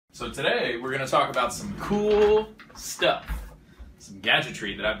So today we're going to talk about some cool stuff, some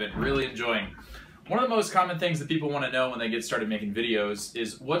gadgetry that I've been really enjoying. One of the most common things that people want to know when they get started making videos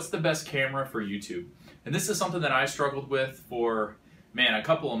is what's the best camera for YouTube? And this is something that I struggled with for, man, a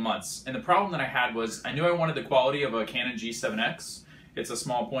couple of months. And the problem that I had was I knew I wanted the quality of a Canon G7X. It's a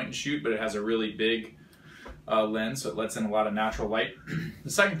small point and shoot, but it has a really big lens, so it lets in a lot of natural light. The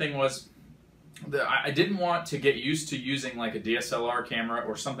second thing was I didn't want to get used to using like a DSLR camera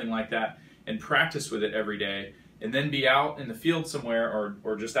or something like that and practice with it every day and then be out in the field somewhere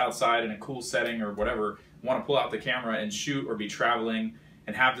or just outside in a cool setting or whatever, want to pull out the camera and shoot or be traveling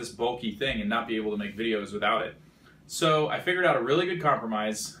and have this bulky thing and not be able to make videos without it. So I figured out a really good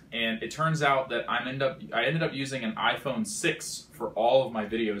compromise, and it turns out that I ended up using an iPhone 6 for all of my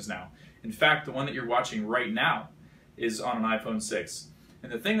videos now. In fact, the one that you're watching right now is on an iPhone 6.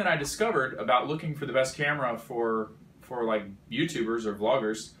 And the thing that I discovered about looking for the best camera for like YouTubers or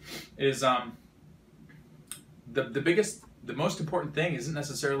vloggers is the most important thing isn't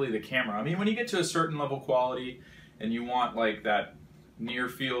necessarily the camera. I mean, when you get to a certain level quality and you want like that near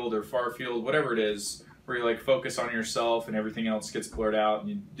field or far field, whatever it is, where you like focus on yourself and everything else gets blurred out and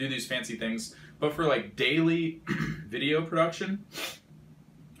you do these fancy things. But for like daily video production,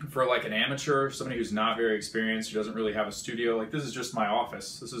 for like an amateur, somebody who's not very experienced, who doesn't really have a studio, like this is just my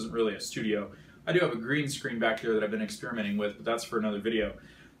office. This isn't really a studio. I do have a green screen back here that I've been experimenting with, but that's for another video.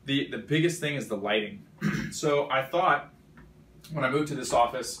 The biggest thing is the lighting. So I thought when I moved to this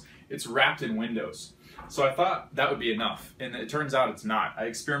office, it's wrapped in windows. So I thought that would be enough, and it turns out it's not. I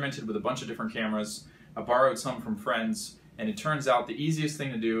experimented with a bunch of different cameras. I borrowed some from friends, and it turns out the easiest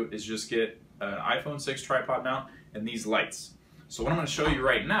thing to do is just get an iPhone 6 tripod mount and these lights. So what I'm going to show you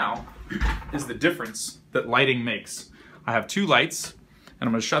right now is the difference that lighting makes. I have two lights, and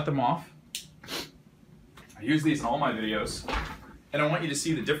I'm going to shut them off. I use these in all my videos, and I want you to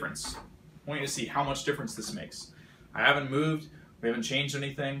see the difference. I want you to see how much difference this makes. I haven't moved. We haven't changed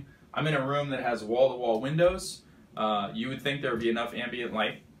anything. I'm in a room that has wall-to-wall windows. You would think there would be enough ambient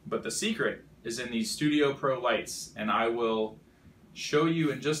light, but the secret is in these Studio Pro lights, and I will show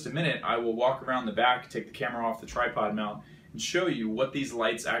you in just a minute. I will walk around the back, take the camera off the tripod mount, and show you what these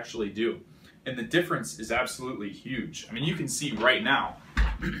lights actually do. And the difference is absolutely huge. I mean, you can see right now,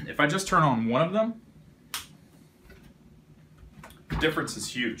 if I just turn on one of them, the difference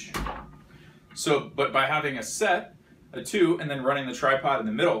is huge. So, but by having a set, a two, and then running the tripod in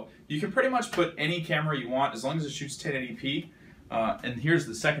the middle, you can pretty much put any camera you want as long as it shoots 1080p. And here's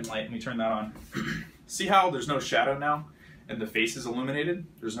the second light. Let me turn that on. See how there's no shadow now and the face is illuminated?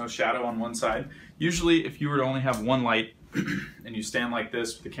 There's no shadow on one side. Usually if you were to only have one light and you stand like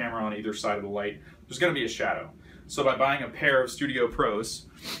this with the camera on either side of the light, there's going to be a shadow. So by buying a pair of Studio Pros,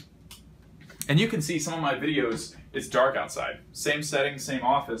 and you can see some of my videos, it's dark outside. Same setting, same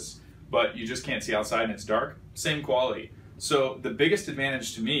office, but you just can't see outside and it's dark. Same quality. So the biggest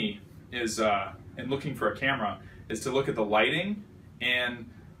advantage to me is, in looking for a camera, is to look at the lighting and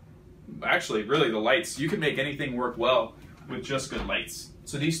actually really the lights. You can make anything work well with just good lights.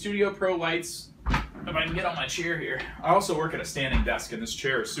 So these Studio Pro lights, if I can get on my chair here. I also work at a standing desk and this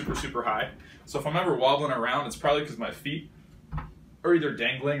chair is super, super high. So if I'm ever wobbling around, it's probably because my feet are either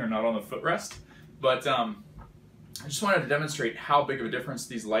dangling or not on the footrest. But I just wanted to demonstrate how big of a difference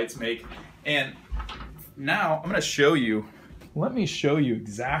these lights make. And now I'm going to show you, let me show you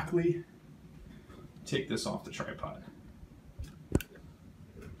exactly, take this off the tripod.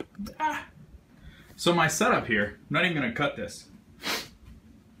 So my setup here, I'm not even going to cut this.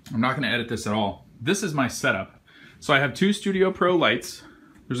 I'm not going to edit this at all. This is my setup. So I have two Studio Pro lights.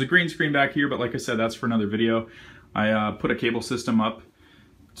 There's a green screen back here, but like I said, that's for another video. I put a cable system up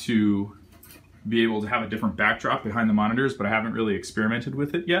to be able to have a different backdrop behind the monitors, but I haven't really experimented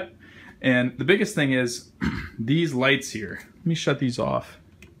with it yet. And the biggest thing is these lights here. Let me shut these off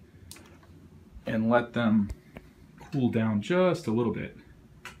and let them cool down just a little bit.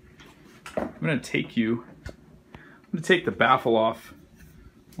 I'm going to take the baffle off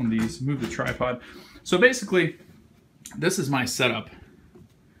one of these, move the tripod. So basically, this is my setup.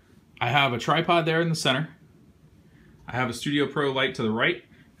 I have a tripod there in the center. I have a Studio Pro light to the right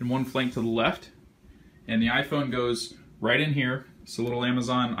and one flank to the left. And the iPhone goes right in here. It's a little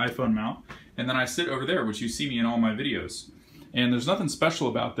Amazon iPhone mount. And then I sit over there, which you see me in all my videos. And there's nothing special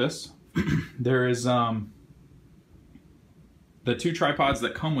about this. There is the two tripods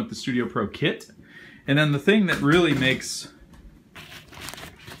that come with the Studio Pro kit. And then the thing that really makes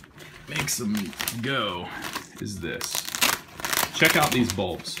them go is this. Check out these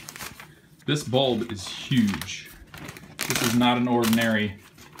bulbs. This bulb is huge. This is not an ordinary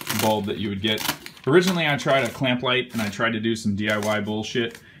bulb that you would get. Originally I tried a clamp light and I tried to do some DIY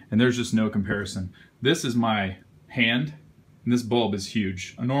bullshit and there's just no comparison. This is my hand, and this bulb is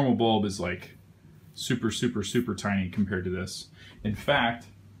huge. A normal bulb is like super, super, super tiny compared to this. In fact,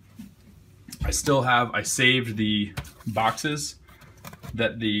 I saved the boxes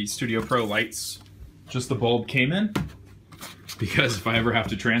that the Studio Pro lights, just the bulb came in, because if I ever have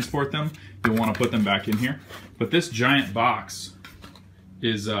to transport them, you'll want to put them back in here. But this giant box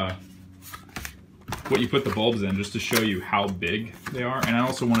is what you put the bulbs in, just to show you how big they are. And I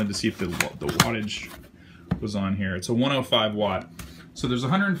also wanted to see if the wattage was on here. It's a 105 watt. So there's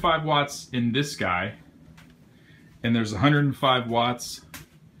 105 watts in this guy, and there's 105 watts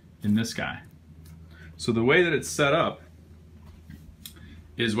in this guy. So the way that it's set up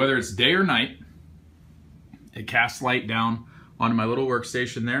is whether it's day or night, it casts light down onto my little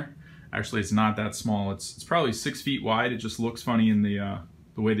workstation there. Actually, it's not that small. It's probably 6 feet wide. It just looks funny in the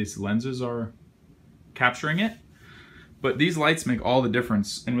way these lenses are capturing it. But these lights make all the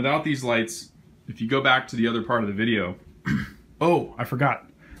difference. And without these lights, if you go back to the other part of the video, oh, I forgot.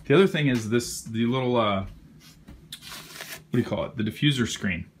 The other thing is the little, what do you call it? The diffuser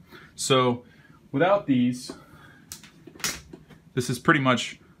screen. So without these, this is pretty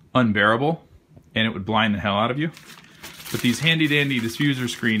much unbearable, and it would blind the hell out of you. But these handy dandy diffuser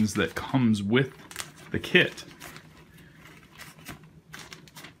screens that comes with the kit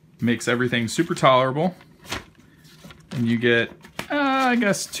makes everything super tolerable, and you get, I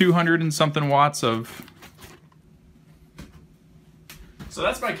guess, 200 and something watts of. So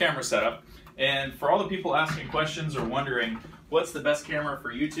that's my camera setup, and for all the people asking questions or wondering what's the best camera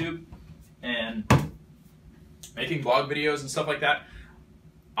for YouTube and making vlog videos and stuff like that,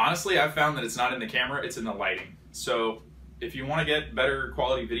 honestly, I've found that it's not in the camera, it's in the lighting. So if you want to get better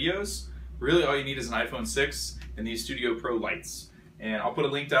quality videos, really all you need is an iPhone 6 and these Studio Pro lights. And I'll put a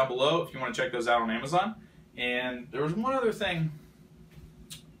link down below if you want to check those out on Amazon. And there was one other thing.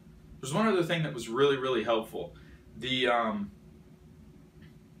 There's one other thing that was really, really helpful. There's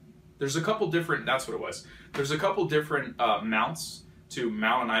a couple different, that's what it was. There's a couple different mounts to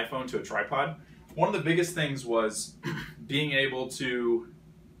mount an iPhone to a tripod. One of the biggest things was being able to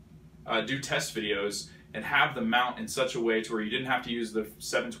do test videos and have the mount in such a way to where you didn't have to use the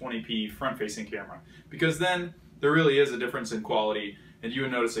 720p front-facing camera. Because then there really is a difference in quality, and you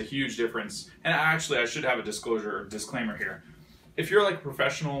would notice a huge difference. And actually, I should have a disclaimer here. If you're like a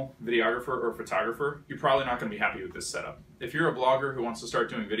professional videographer or photographer, you're probably not going to be happy with this setup. If you're a blogger who wants to start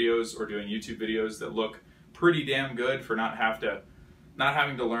doing videos or doing YouTube videos that look pretty damn good for not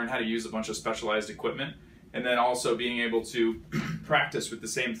having to learn how to use a bunch of specialized equipment, and then also being able to practice with the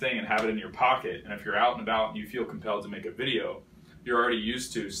same thing and have it in your pocket, and if you're out and about and you feel compelled to make a video, you're already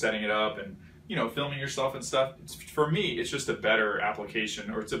used to setting it up and, you know, filming yourself and stuff. For me, it's just a better application,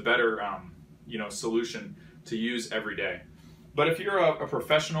 or it's a better you know, solution to use every day. But if you're a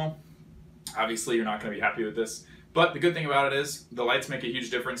professional, obviously you're not going to be happy with this. But the good thing about it is the lights make a huge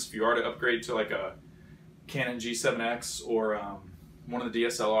difference. If you are to upgrade to like a Canon G7X or one of the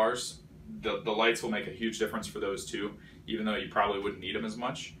DSLRs, the lights will make a huge difference for those too, even though you probably wouldn't need them as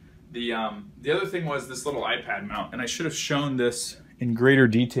much. The other thing was this little iPad mount, and I should have shown this in greater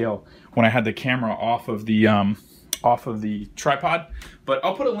detail when I had the camera off of the tripod, but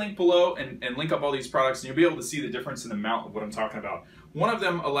I'll put a link below and link up all these products, and you'll be able to see the difference in the mount of what I'm talking about. One of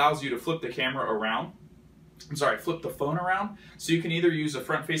them allows you to flip the camera around, flip the phone around, so you can either use a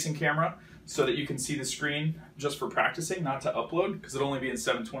front-facing camera so that you can see the screen just for practicing, not to upload, because it'll only be in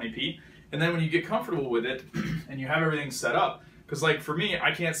 720p. And then when you get comfortable with it and you have everything set up, because like for me,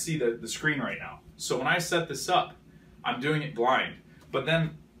 I can't see the screen right now. So when I set this up, I'm doing it blind. But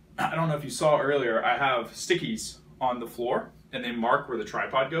then, I don't know if you saw earlier, I have stickies on the floor and they mark where the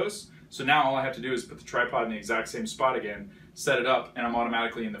tripod goes. So now all I have to do is put the tripod in the exact same spot again, set it up, and I'm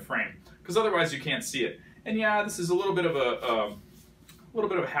automatically in the frame. Because otherwise you can't see it. And yeah, this is a little bit of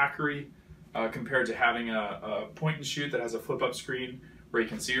a hackery compared to having a point and shoot that has a flip up screen where you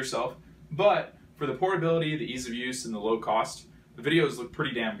can see yourself. But for the portability, the ease of use, and the low cost, the videos look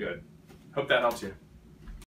pretty damn good. Hope that helps you.